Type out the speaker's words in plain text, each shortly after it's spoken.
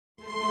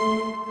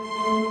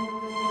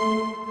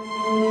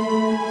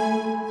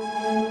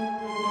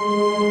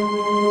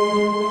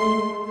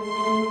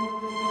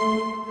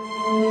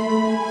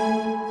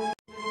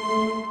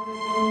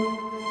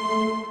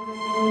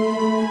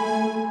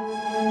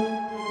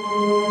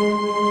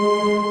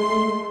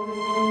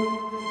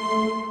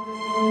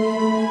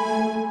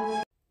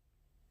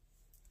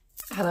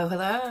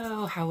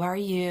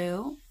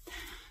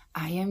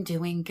I'm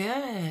doing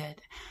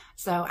good.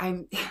 So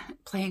I'm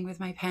playing with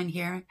my pen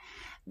here.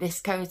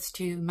 This goes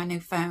to my new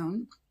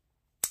phone,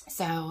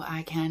 so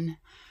I can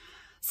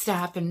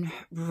stop and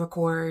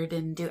record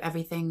and do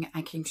everything.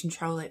 I can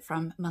control it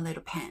from my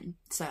little pen.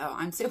 So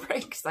I'm super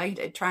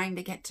excited trying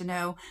to get to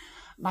know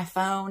my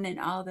phone and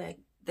all the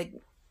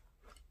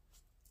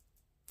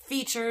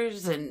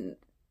features and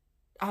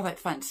all that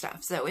fun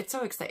stuff. So it's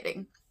so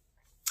exciting.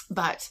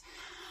 But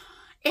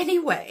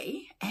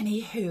anyway,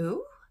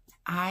 anywho,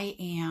 I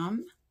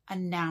am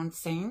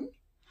announcing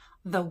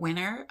the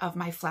winner of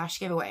my flash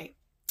giveaway.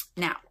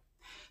 Now,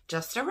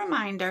 just a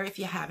reminder, if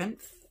you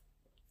haven't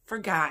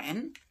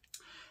forgotten,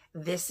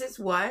 this is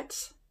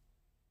what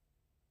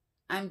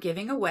I'm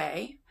giving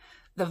away,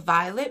 the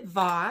Violet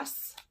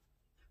Voss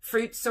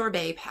Fruit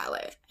Sorbet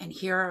Palette. And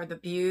here are the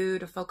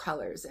beautiful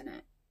colors in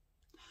it.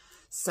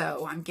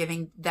 So I'm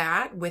giving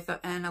that with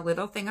and a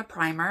little thing of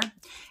primer.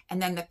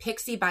 And then the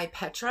Pixie by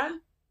Petra.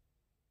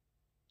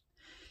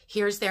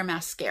 Here's their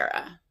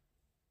mascara.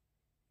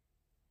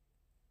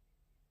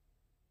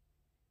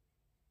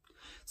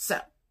 So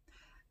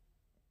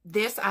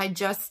this I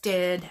just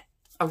did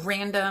a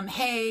random,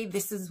 hey,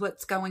 this is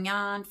what's going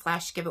on,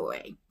 flash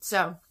giveaway.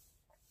 So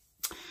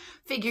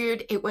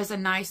figured it was a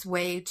nice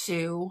way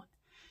to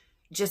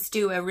just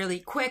do a really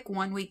quick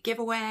 1 week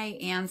giveaway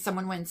and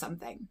someone wins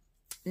something.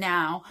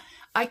 Now,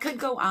 I could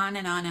go on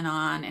and on and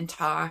on and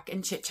talk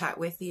and chit chat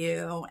with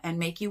you and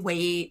make you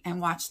wait and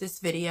watch this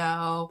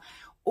video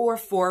or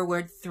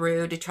forward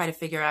through to try to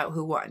figure out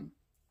who won.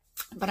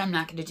 But I'm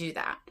not going to do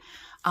that.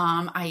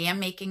 I am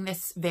making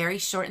this very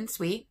short and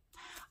sweet.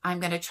 I'm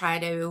going to try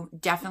to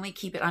definitely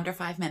keep it under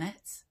 5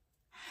 minutes.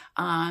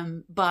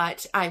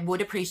 But I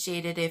would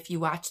appreciate it if you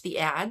watch the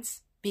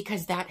ads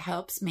because that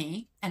helps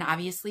me, and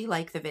obviously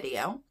like the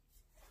video.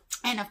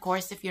 And of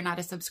course, if you're not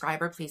a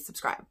subscriber, please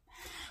subscribe.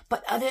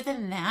 But other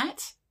than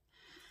that,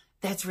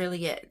 that's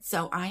really it.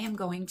 So I am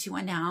going to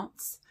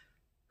announce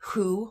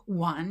who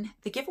won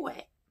the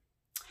giveaway.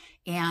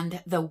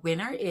 And the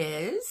winner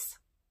is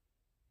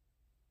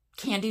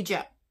Candy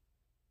Joe.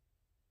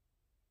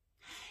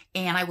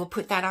 And I will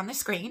put that on the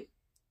screen.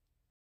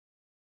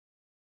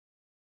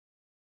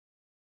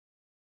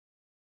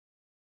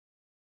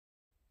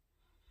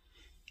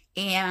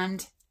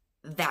 And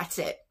that's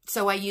it.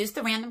 So I used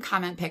the random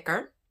comment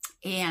picker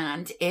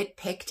and it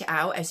picked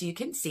out, as you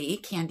can see,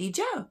 Candy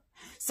Joe.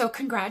 So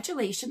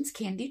congratulations,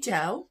 Candy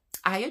Joe.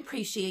 I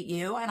appreciate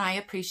you, and I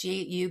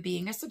appreciate you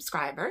being a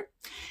subscriber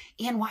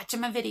and watching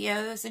my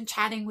videos and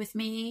chatting with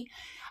me.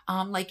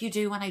 Like you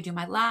do when I do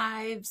my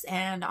lives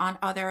and on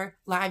other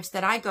lives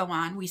that I go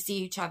on, we see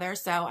each other.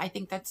 So I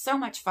think that's so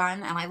much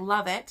fun and I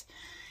love it.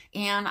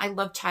 And I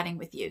love chatting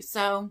with you.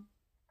 So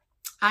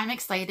I'm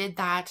excited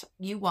that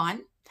you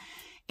won.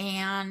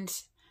 And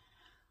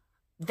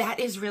that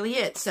is really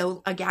it.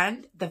 So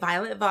again, the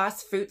Violet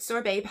Voss Fruit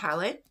Sorbet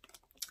Palette,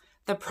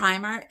 the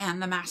primer,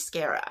 and the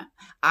mascara.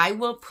 I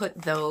will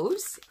put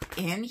those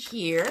in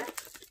here,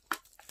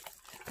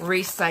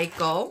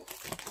 recycle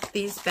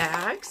these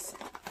bags,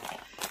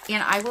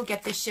 and I will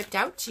get this shipped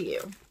out to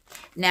you.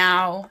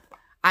 Now,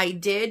 I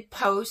did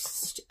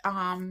post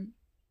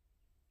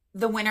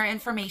the winner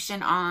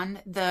information on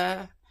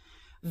the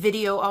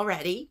video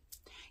already,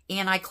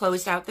 and I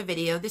closed out the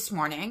video this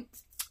morning.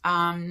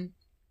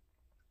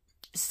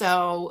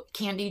 So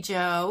Candy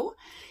Joe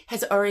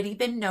has already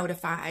been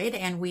notified,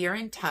 and we are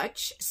in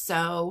touch.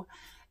 So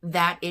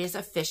that is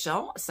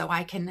official. So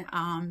I can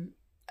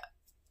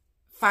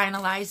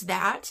finalize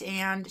that,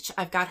 and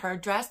I've got her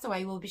address, so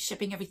I will be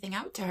shipping everything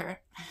out to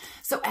her.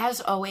 So as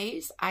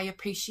always, I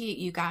appreciate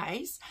you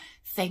guys.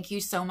 Thank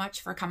you so much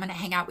for coming to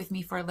hang out with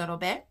me for a little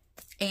bit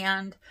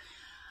and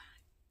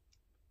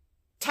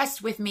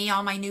test with me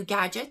all my new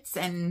gadgets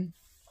and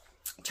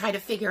try to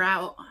figure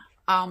out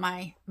all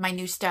my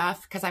new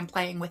stuff, because I'm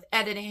playing with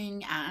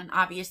editing and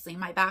obviously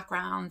my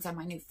backgrounds and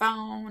my new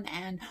phone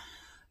and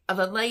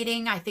the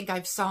lighting. I think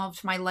I've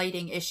solved my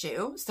lighting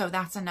issue, so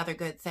that's another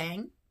good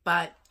thing.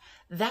 But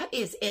that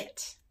is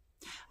it.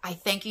 I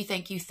thank you,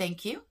 thank you,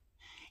 thank you.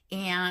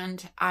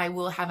 And I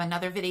will have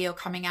another video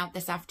coming out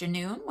this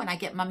afternoon when I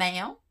get my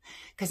mail,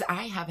 because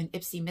I have an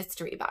Ipsy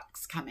mystery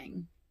box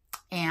coming.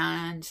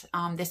 And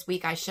this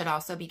week I should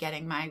also be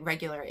getting my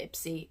regular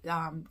Ipsy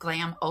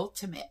Glam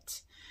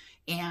Ultimate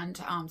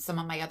and some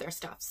of my other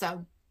stuff.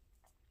 So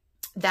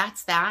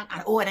that's that.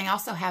 Oh, and I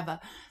also have a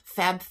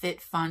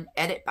Fabfitfun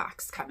edit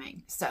box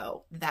coming.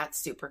 So that's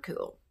super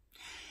cool.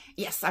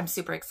 Yes, I'm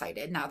super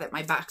excited now that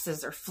my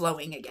boxes are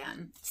flowing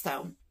again.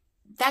 So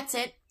that's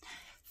it.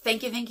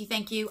 Thank you, thank you,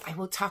 thank you. I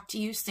will talk to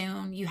you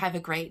soon. You have a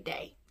great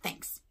day.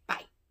 Thanks.